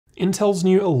Intel's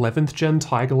new 11th gen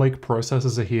Tiger Lake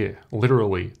processors are here.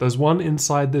 Literally, there's one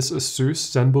inside this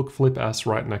ASUS ZenBook Flip S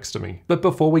right next to me. But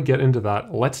before we get into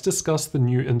that, let's discuss the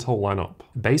new Intel lineup.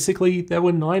 Basically, there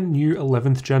were 9 new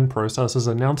 11th gen processors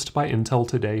announced by Intel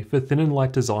today for thin and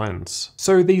light designs.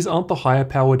 So these aren't the higher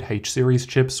powered H-series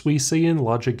chips we see in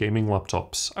larger gaming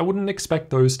laptops. I wouldn't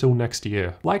expect those till next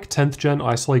year. Like 10th gen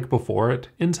Ice Lake before it,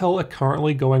 Intel are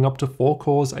currently going up to 4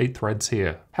 cores, 8 threads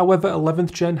here. However,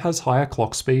 11th gen has higher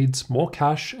clock speeds, more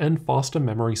cache, and faster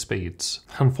memory speeds.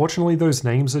 Unfortunately, those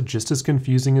names are just as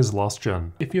confusing as last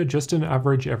gen. If you're just an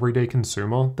average everyday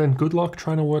consumer, then good luck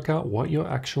trying to work out what you're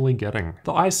actually getting.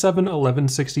 The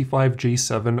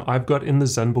i7-1165G7 I've got in the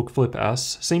ZenBook Flip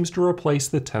S seems to replace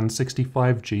the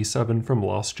 1065G7 from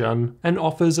last gen, and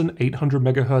offers an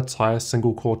 800MHz higher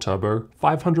single-core turbo,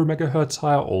 500MHz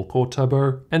higher all-core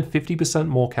turbo, and 50%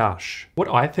 more cache. What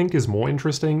I think is more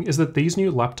interesting is that these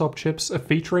new laptop chips are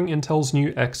featuring Intel's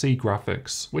new Xe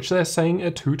graphics, which they're saying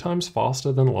are 2 times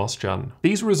faster than last gen.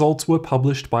 These results were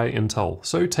published by Intel,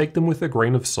 so take them with a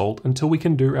grain of salt until we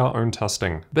can do our own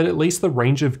testing. But at least the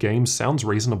range of games sounds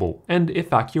reasonable, and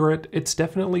if accurate, it's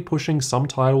definitely pushing some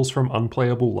titles from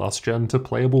unplayable last gen to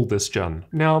playable this gen.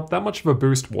 Now, that much of a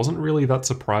boost wasn't really that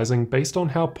surprising based on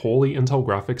how poorly Intel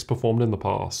graphics performed in the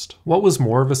past. What was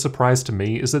more of a surprise to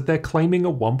me is that they're claiming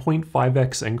a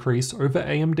 1.5x increase over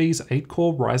AMD's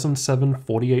 8-core Ryzen 7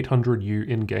 4800U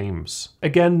in games.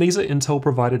 Again, these are Intel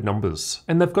provided numbers,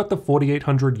 and they've got the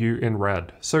 4800U in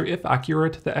red, so if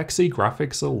accurate, the Xe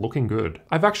graphics are looking good.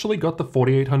 I've actually got the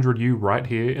 4800U right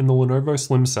here in the Lenovo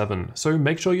Slim 7, so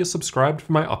make sure you're subscribed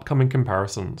for my upcoming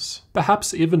comparisons.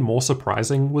 Perhaps even more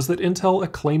surprising was that Intel are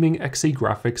claiming Xe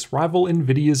graphics rival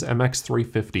Nvidia's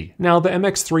MX350. Now, the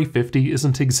MX350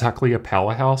 isn't exactly a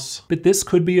powerhouse, but this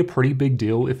could be a pretty big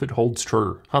deal if it holds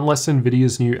true, unless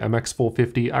Nvidia's new MX450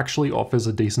 actually offers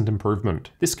a decent improvement.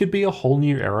 This could be a whole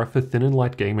new era for thin and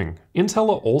light gaming. Intel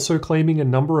are also claiming a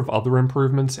number of other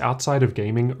improvements outside of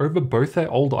gaming over both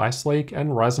their old Ice Lake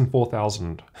and Ryzen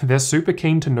 4000. They're super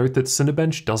keen to note that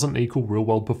Cinebench doesn't equal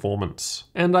real-world performance.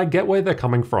 And I get where they're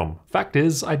coming from. Fact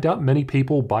is, I doubt many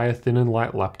people buy a thin and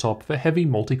light laptop for heavy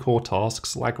multi-core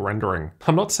tasks like rendering.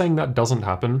 I'm not saying that doesn't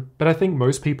happen, but I think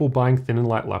most people buying thin and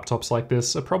light laptops like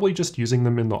this are probably just using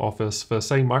them in the office for,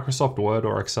 say, Microsoft Word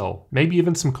or Excel. Maybe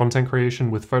even some content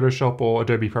creation with Photoshop or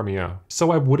Adobe Premiere.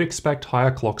 So I would expect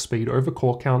higher clock speed over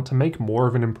core count to make more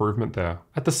of an improvement there.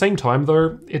 At the same time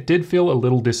though, it did feel a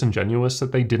little disingenuous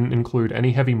that they didn't include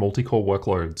any heavy multi-core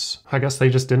workloads. I guess they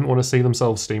just didn't want to see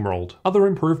themselves steamrolled. Other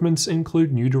improvements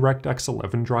include new DirectX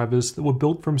 11 drivers that were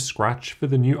built from scratch for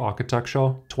the new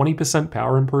architecture, 20%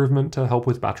 power improvement to help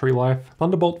with battery life,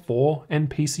 Thunderbolt 4, and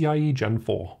PCIe Gen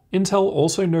 4. Intel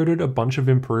also noted a bunch of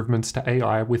improvements to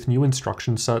AI with new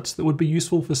instruction sets that would be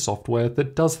useful for software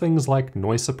that does things like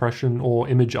noise suppression or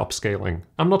image upscaling.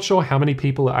 I'm not sure how many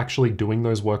people are actually doing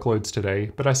those workloads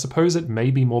today, but I suppose it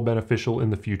may be more beneficial in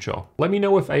the future. Let me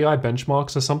know if AI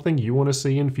benchmarks are something you want to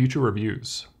see in future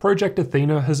reviews. Project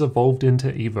Athena has evolved into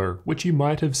Evo, which you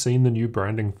might have seen the new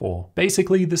branding for.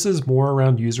 Basically, this is more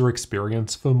around user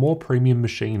experience for more premium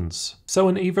machines. So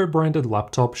an Evo branded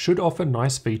laptop should offer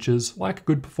nice features like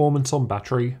good performance on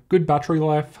battery, good battery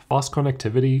life, fast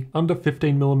connectivity, under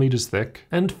 15mm thick,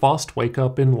 and fast wake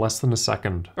up in less than a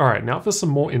second. Alright, now for some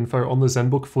more info on the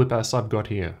ZenBook Flip S I've got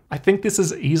here. I think this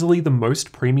is easily the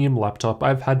most premium laptop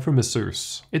I've had from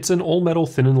ASUS. It's an all-metal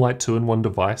thin and light 2-in-1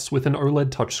 device with an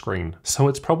OLED touchscreen, so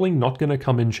it's probably not going to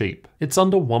come in cheap. It's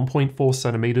under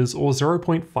 1.4cm or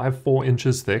 0.54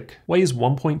 inches thick, weighs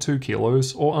 1.2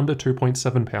 kilos or under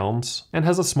 2.7 pounds, and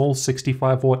has a small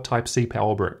 65W Type-C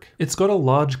power brick. It's got a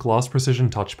large glass precision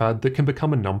touchpad that can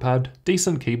become a numpad,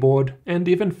 decent keyboard, and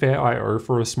even fair I/O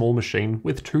for a small machine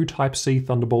with 2 Type-C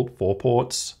Thunderbolt 4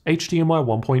 ports, HDMI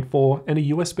 1.4, and a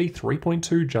USB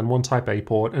 3.2 Gen 1 Type-A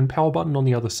port and power button on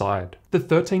the other side. The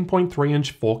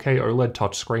 13.3-inch 4K OLED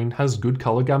touchscreen has good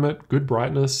color gamut, good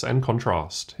brightness, and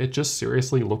contrast. It just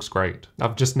seriously looks great.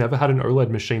 I've just never had an OLED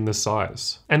machine this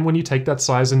size. And when you take that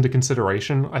size into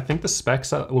consideration, I think the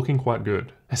specs are looking quite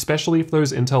good, especially if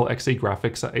those Intel Xe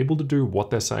graphics are able to do what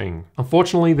they're saying.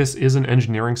 Unfortunately, this is an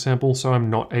engineering sample, so I'm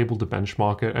not able to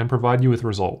benchmark it and provide you with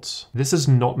results. This is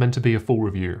not meant to be a full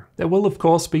review. There will of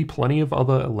course be plenty of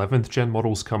other 11th gen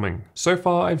models coming. So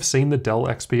far, I've seen the Dell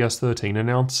XPS 13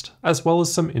 announced, as well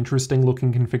as some interesting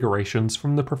looking configurations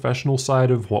from the professional side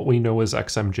of what we know as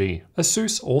XMG.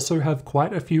 ASUS also have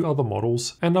quite a few other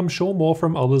models, and I'm sure more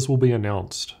from others will be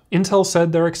announced. Intel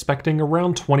said they're expecting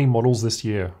around 20 models this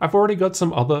year. I've already got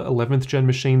some other 11th gen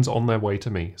machines on their way to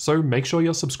me, so make sure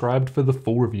you're subscribed for the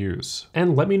full reviews.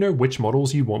 And let me know which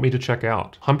models you want me to check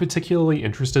out. I'm particularly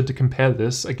interested to compare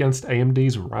this against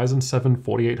AMD's Ryzen 7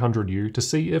 4800U to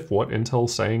see if what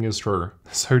Intel's saying is true.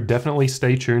 So definitely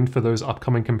stay tuned for those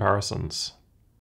upcoming comparisons.